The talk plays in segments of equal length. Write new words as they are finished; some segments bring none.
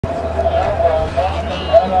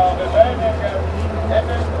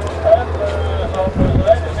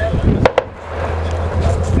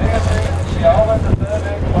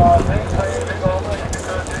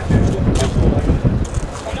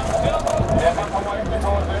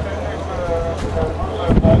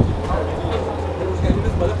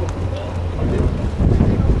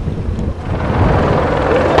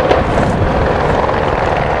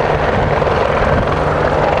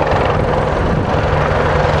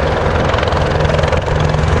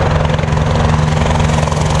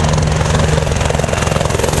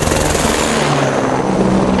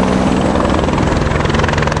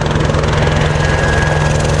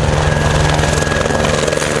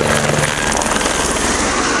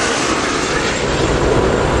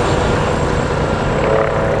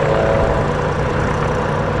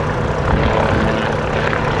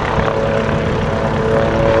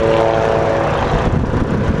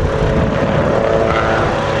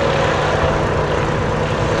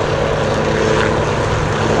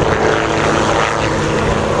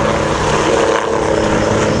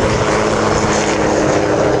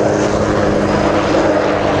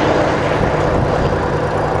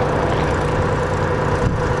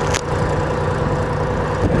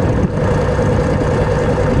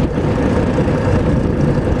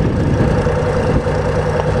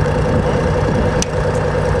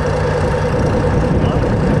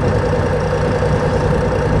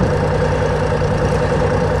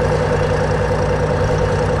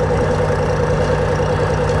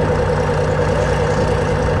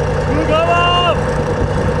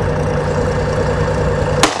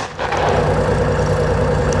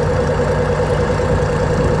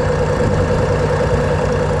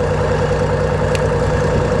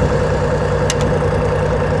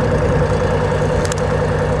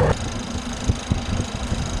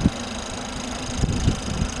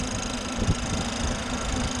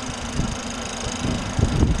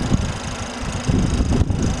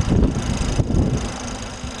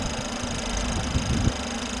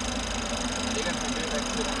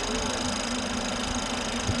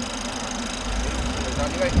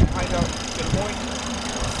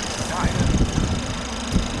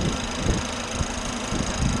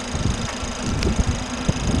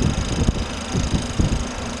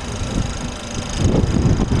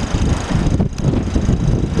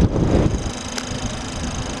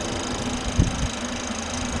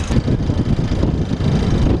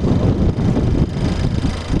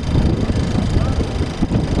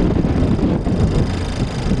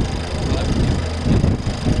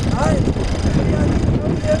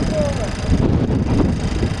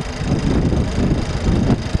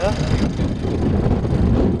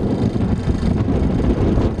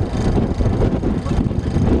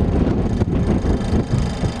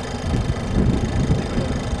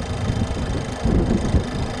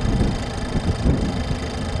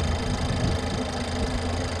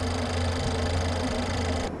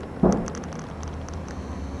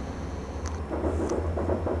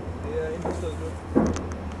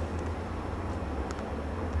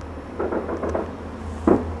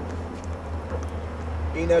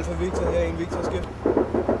En Alfa Victor her, en Victor skal. Det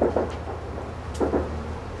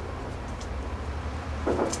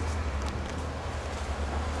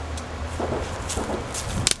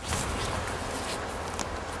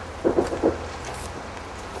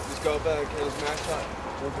skal op ad kaldes mærktegn.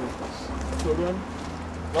 Okay. Fører du an?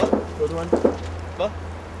 Hvad? Fører du an? Hvad?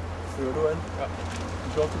 Fører du an? Ja.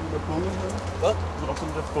 Du skal op til de der bunker her. Hvad? Du skal op til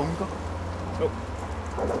de der bunker. Jo.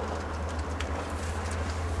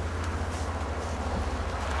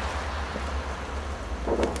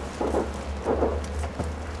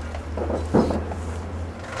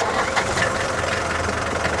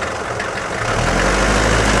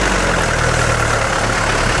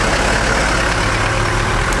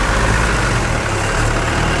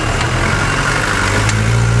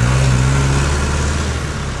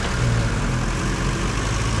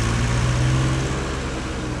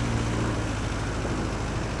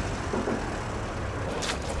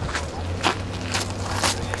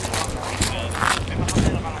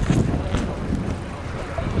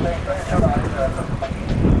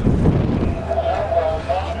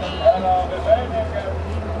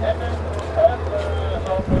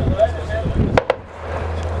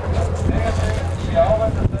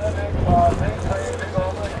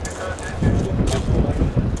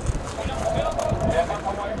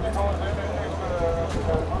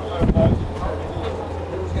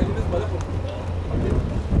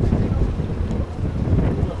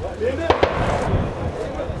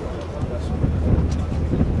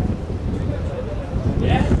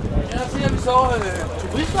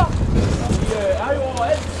 Turister. De er jo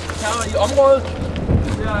overalt her i området.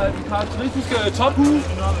 Det er de karakteristiske tophue.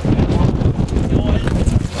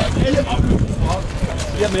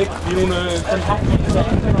 De er væk. Vi er nogle kontrakter.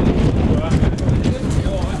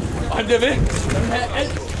 Og han bliver ved. Han vil have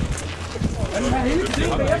alt. Han vil have hele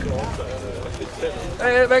tiden væk.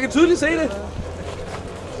 Man kan tydeligt se det.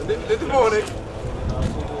 Det må man ikke.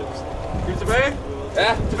 Skal vi tilbage?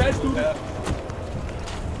 Ja, tilbage i studiet. Ja.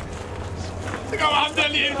 Så kommer ham der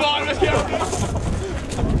lige ind foran. Hvad sker der?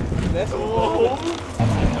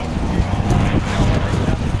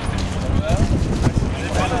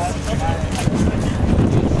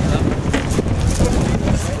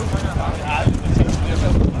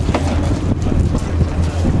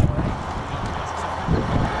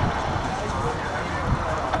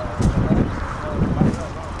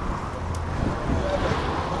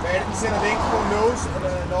 Hvad er det, den sender længst på? Nose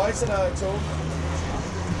eller noise eller tog?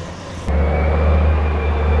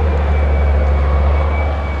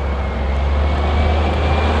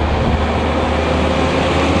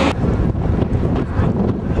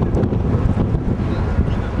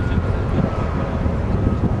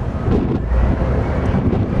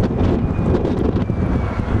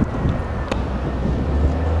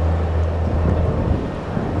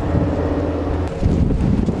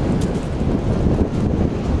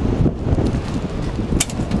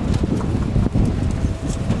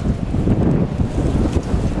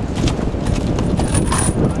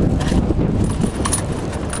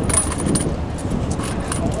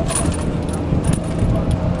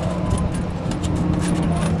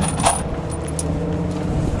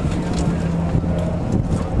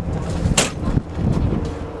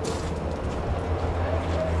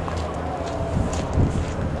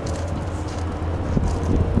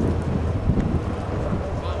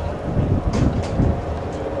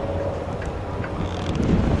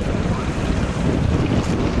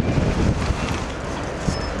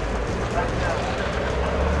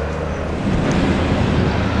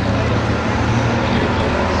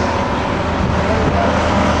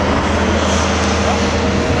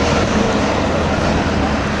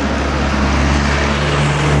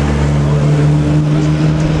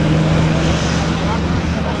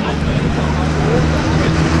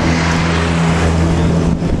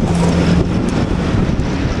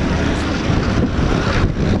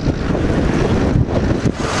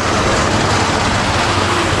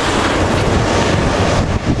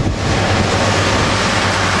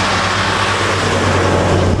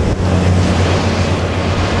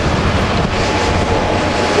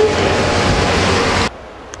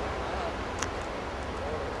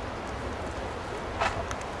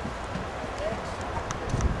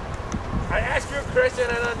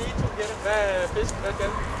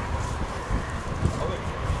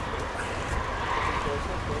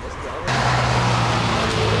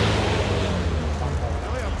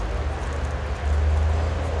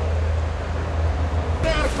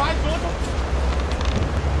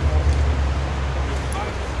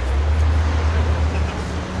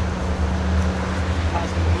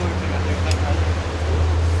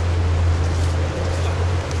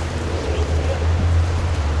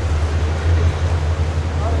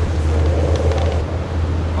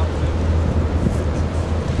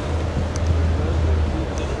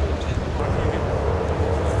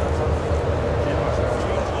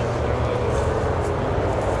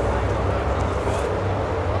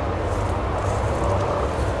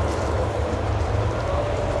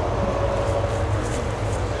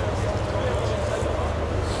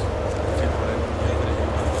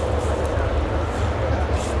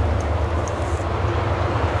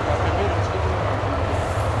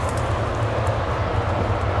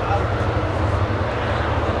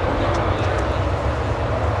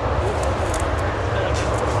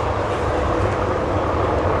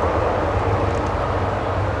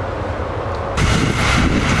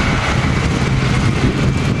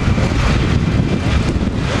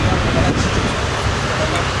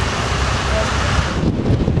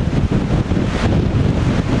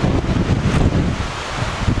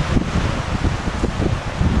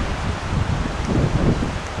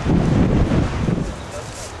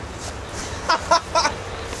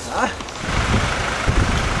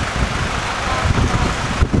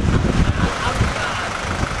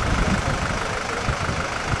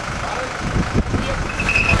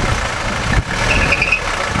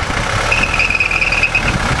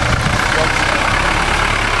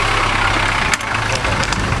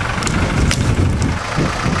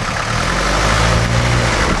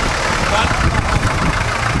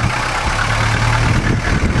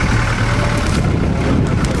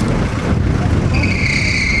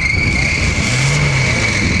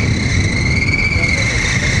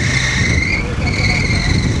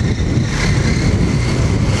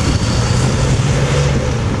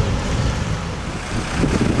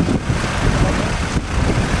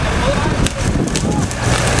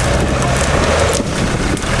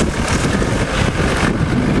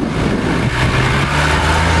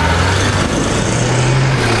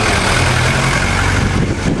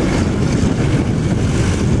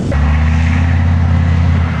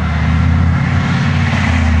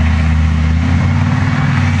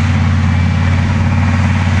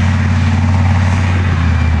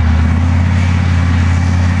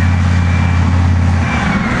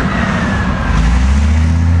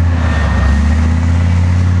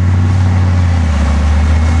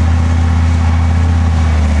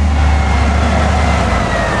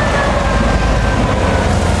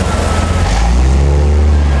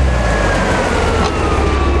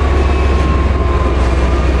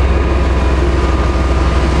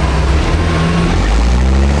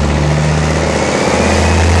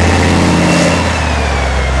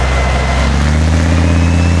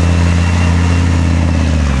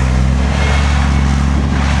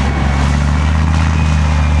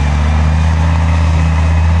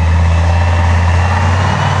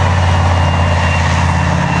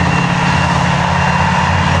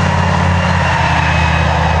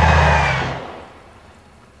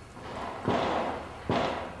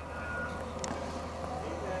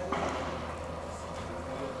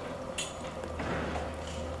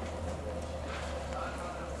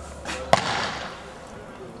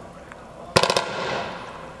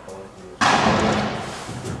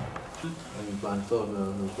 han står der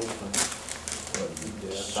med sofa. Det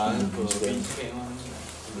er fanget på videokameraet.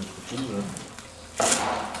 Det er filmet med.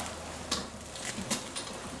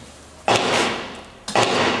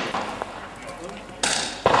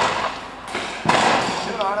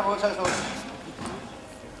 Det var der modtaget så.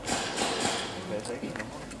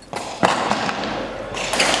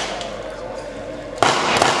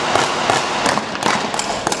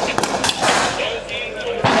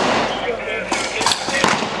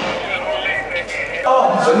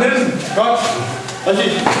 Så Nielsen, godt.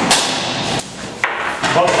 Præcis.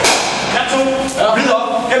 Godt. Jeg tog. Ja. Videre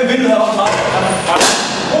op. Gennem vinduet heroppe.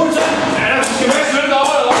 Rolig så. Ja, der skal være flytte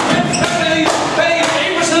over eller op. Bag en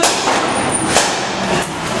på siden.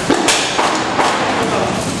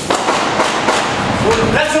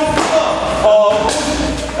 Jeg tog.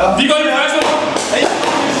 Og vi går ind i første rum.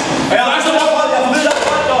 Ja, første rum. Jeg får videre.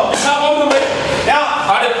 Vi tager rummet med. Ja.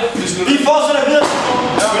 Har det. Vi fortsætter videre.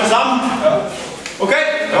 Ja, med det samme. Ja. Okay?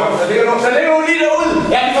 Ja, der ligger nogen lige derude.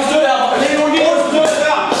 Ja, vi får støtte her. Der ligger nogen lige derude. Støtte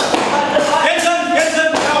der. Jensen! Ja, støtte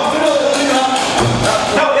ud.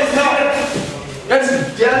 Ja, Jensen.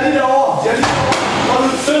 De er lige derovre. Kom nu,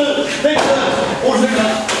 støtte. Rolig støtte.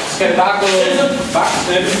 Skal vi bare gå... Bak.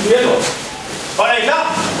 Og er I klar?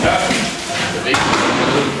 Ja.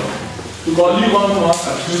 Du går lige rundt på mig.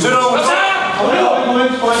 Støtte over.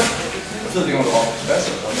 Kom ind. Så det kommer du op.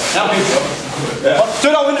 Ja, okay.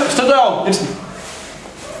 Støtte over, Jensen.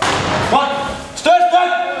 Godt! Støt!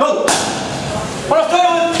 Gå! Hold da støt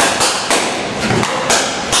ud!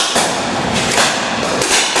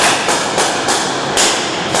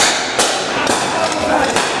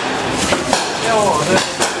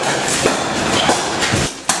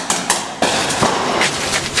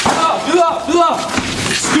 Videre!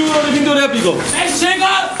 Skyd ud af det vindue der, Biber! Er I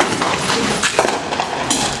sikkert?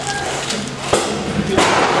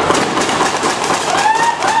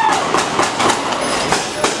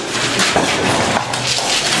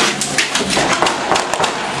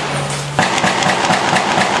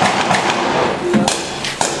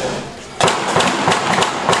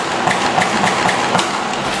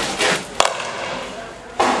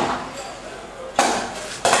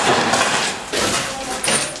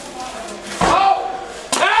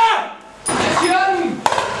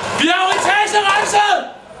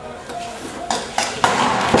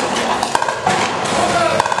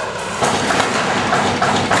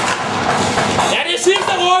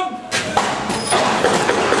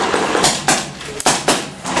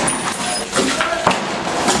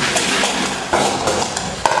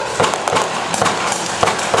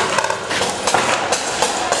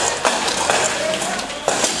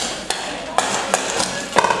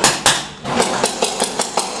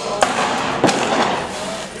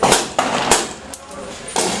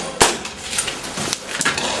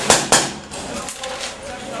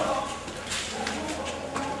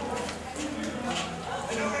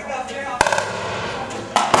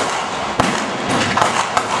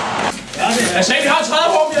 Jeg sagde, vi har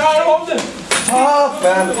 30 rum, vi har alle rummene.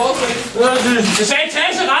 Jeg sagde,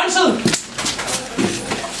 etage renset.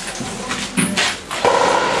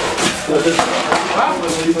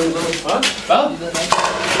 Hvad?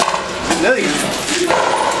 Ned igen.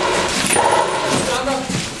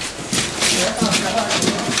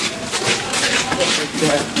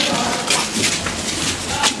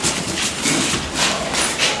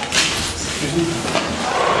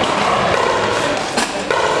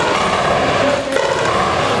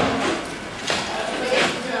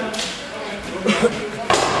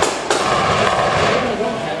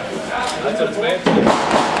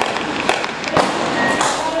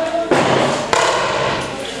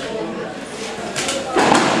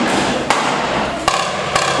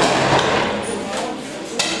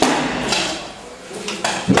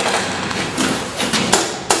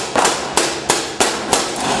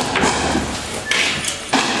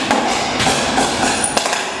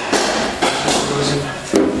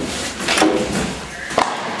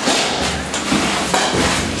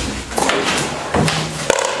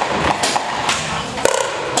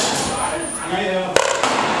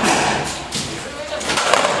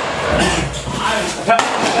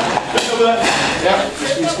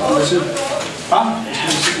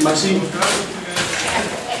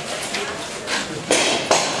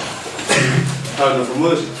 Har du noget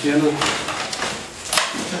formodet fjernet?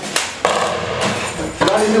 Hvad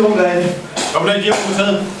er det rum derinde? Kom den hjem på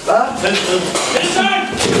taget. Hvad? Jensen!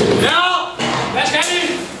 Ja! Hvad skal vi?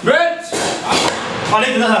 Vent! Hold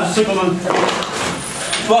ikke ned her, så sikrer man.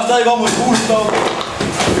 Du har stadig går mod huset, står.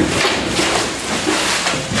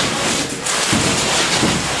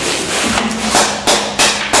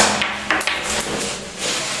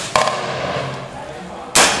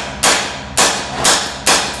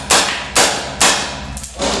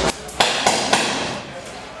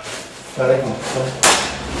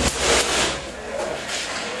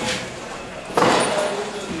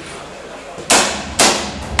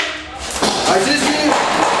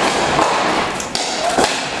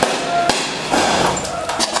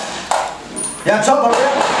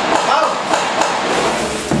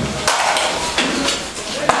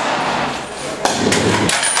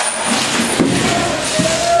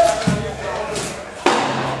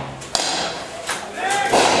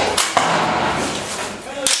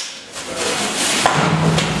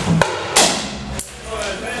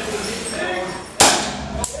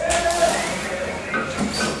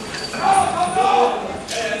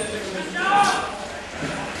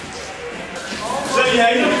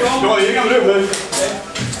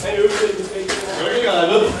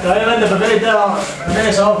 ved. Der er en der bevæger derovre.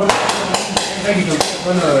 Bevæger sig over på det.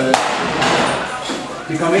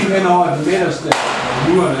 De kom ikke hen over den midterste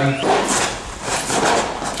muren her.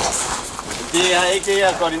 Det er ikke det, jeg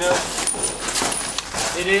har koordineret.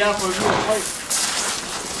 Det er det, jeg har fået ud af højt.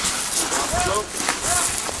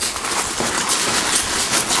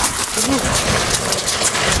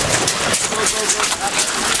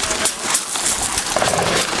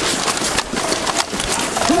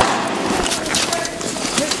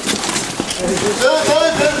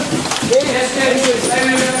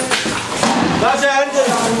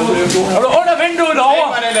 Er du under vinduet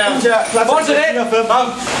derovre? Hvor til det?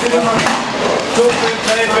 2, 5,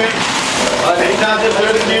 3, 5. Og det er ikke klart, det er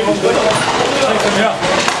flyttet lige på skønner.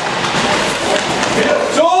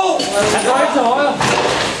 2! Han går ikke til højre.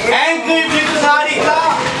 Angrib lige så snart I er klar.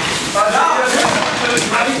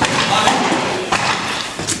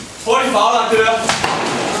 Hurtigt faglagt det der.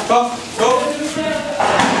 Kom, gå.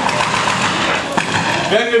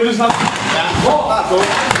 Hvem griber det snart? Ja, bare gå.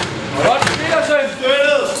 Godt, Petersen.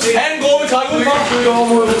 Støttet. Han en gruppe, træk ud for. Støt over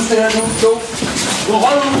mod huset her nu. Go. Du har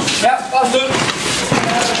holdt ud. Ja, bare støt.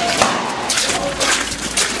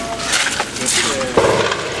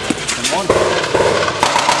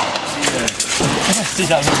 En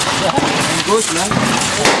god slag.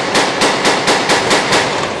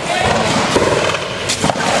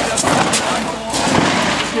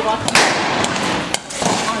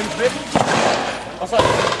 Og så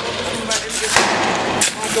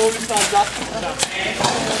dårligt start plads.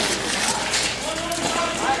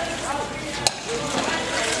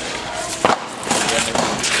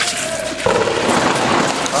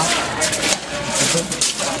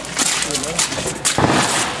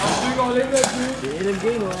 Det er LMG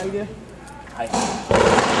nu, er ikke det? Nej.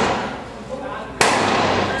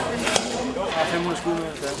 Jeg har 500 skud med.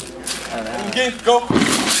 LMG, go!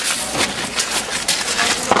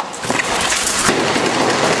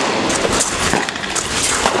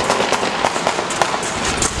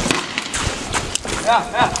 Ja.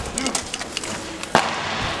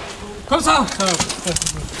 Kom så.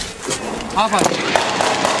 Arbejde.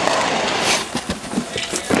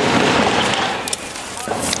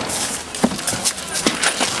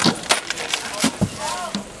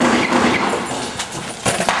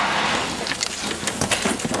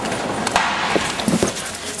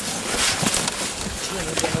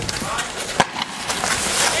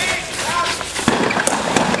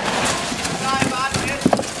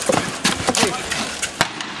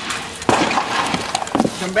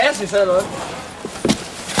 Basis eller hvad?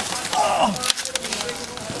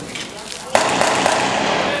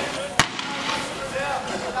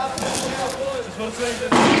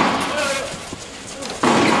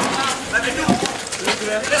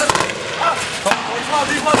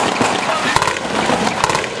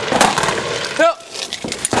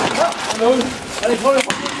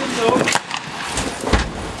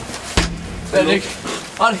 Det er det ikke.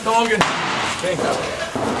 Ej, kom igen.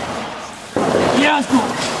 Ja, sgu.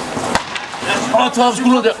 Træd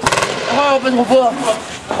skulder der. Høj op med på fødder.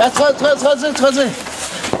 Ja, træd til.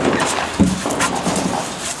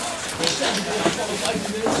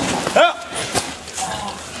 Ja.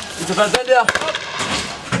 Vi tager fat den der.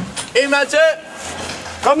 En mand til.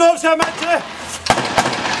 Kom nu, så mand til.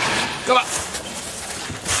 Kom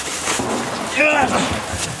her. Ja.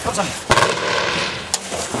 Kom så.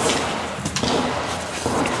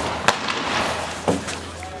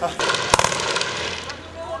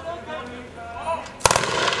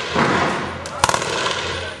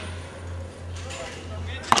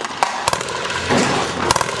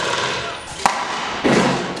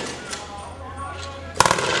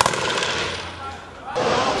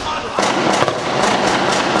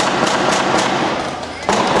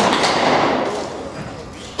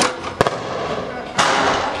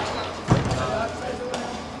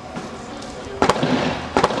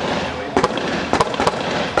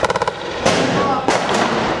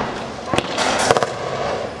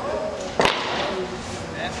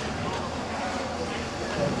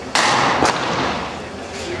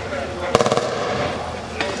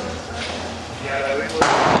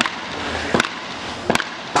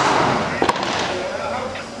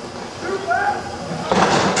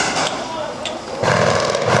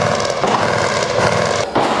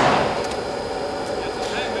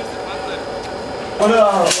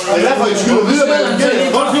 Det er derfor, I skyder videre med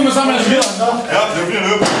den. Godt skyde med sammen med skyder. Ja, det bliver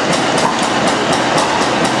løbet.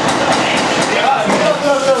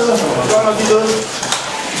 Godt nok, de døde.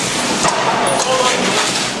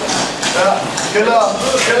 Ja, skælder.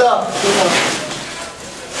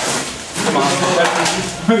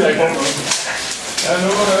 Det er ikke Ja, nu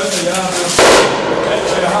var det også, at jeg har alt,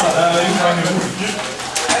 hvad jeg har, der er ingen gang i ugen.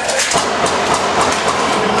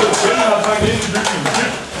 Jeg har trængt ind i bygningen.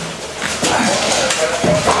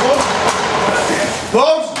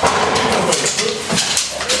 Posen!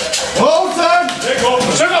 Posen! Det går.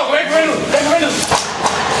 Sønder, gå væk på vinduet. Væk på vinduet.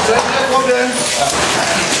 Tag den lidt rum derhen.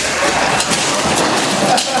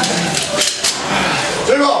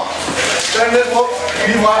 Sønder! Tag den lidt rum.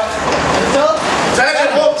 Lige fra. Tag den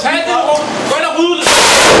lidt rum. Tag det rum. Gå ind og rydde det.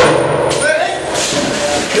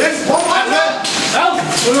 Lidt. Rum frem med. Hvad?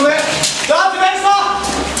 Nu er du med. Stop til venstre.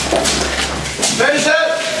 Vend i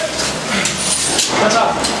selv. Hvad så?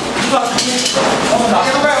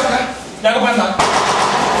 Jeg kan brænde dig.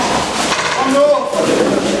 Kom nu.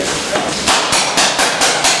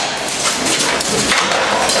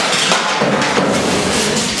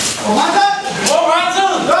 Renset!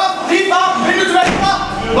 Renset! Stop! Lige frem! Vindu til venstre!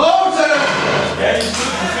 Vågse! Ja, I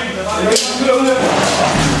er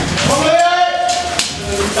Kom med af!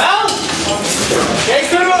 Hvad? Skal jeg ikke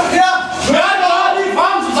støtte mig her? Nej, bare lige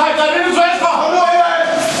frem, så sagt, der er vindu til venstre. Kom nu her!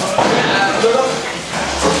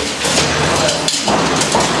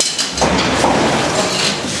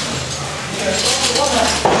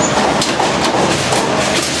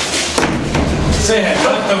 Se her,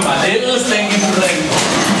 det var lidt længe på ringen.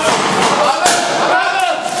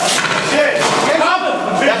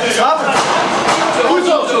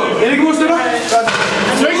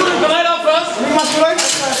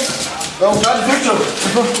 Jo, gør det fik du.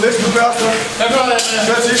 Næsten du først. Jeg gør det.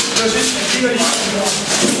 Kør sidst.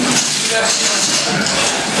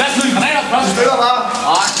 Lad os smide granater først. Du støtter bare.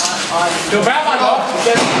 Nej. Det var bare nok.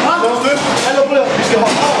 Lad os støtte. Alle på det. Vi skal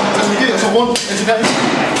hoppe over. Så vi giver så rundt. Indtil der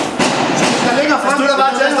er længere frem. Du støtter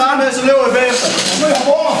bare til at starte med, så løber vi bagefter. Nu må jeg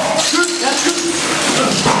hoppe over. Skyld. Ja, skyld.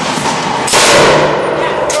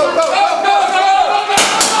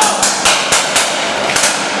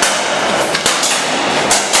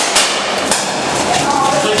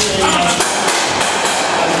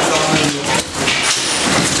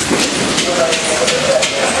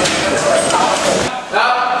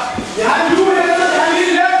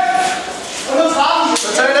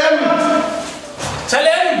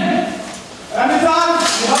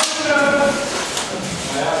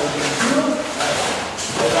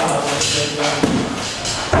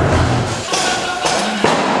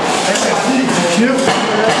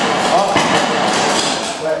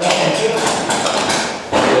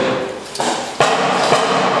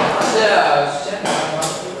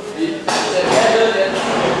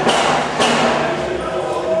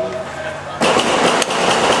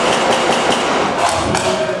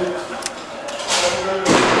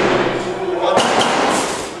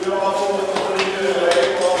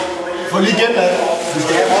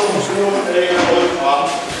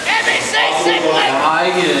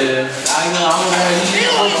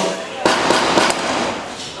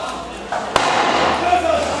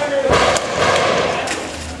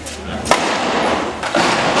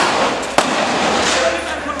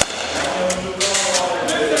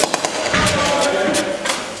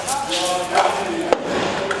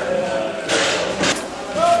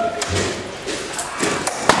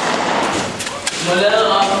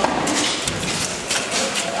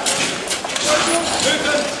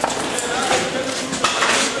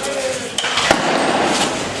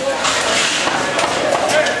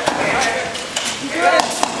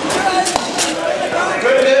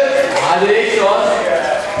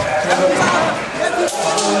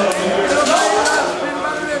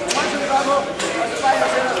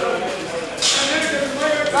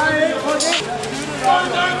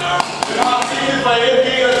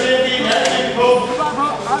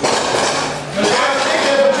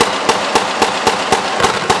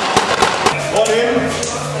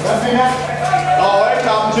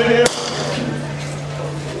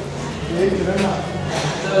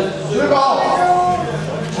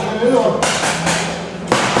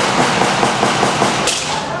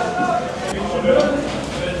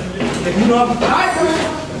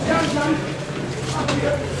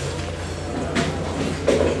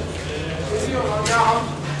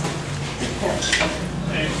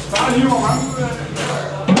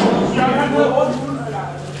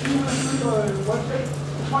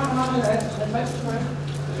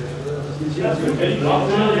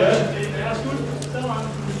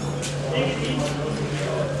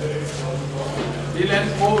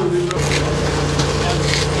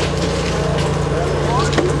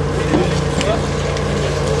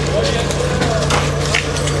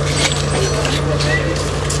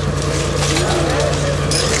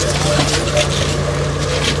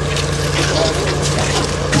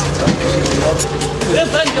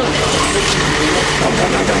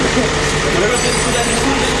 Det er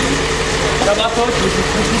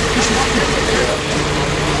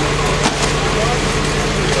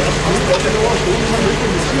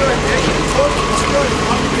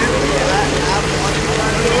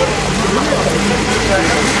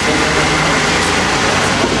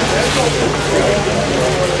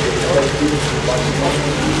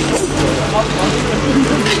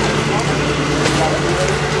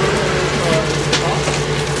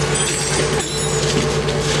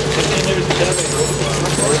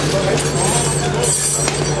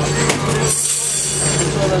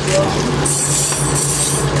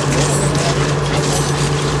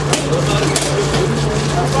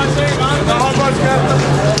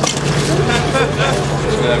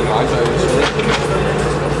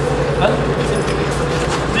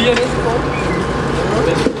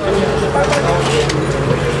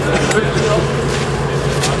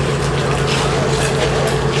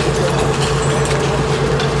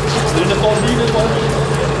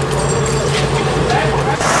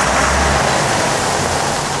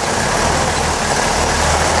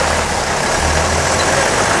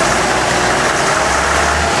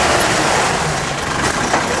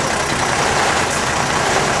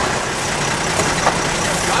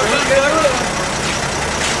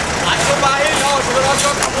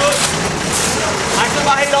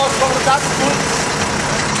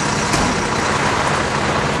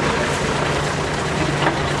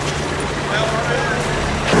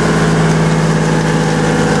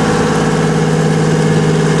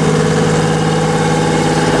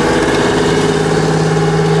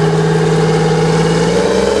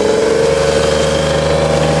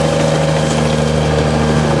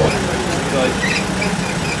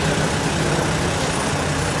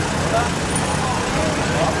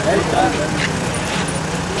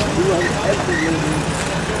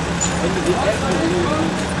Du har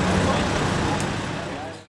en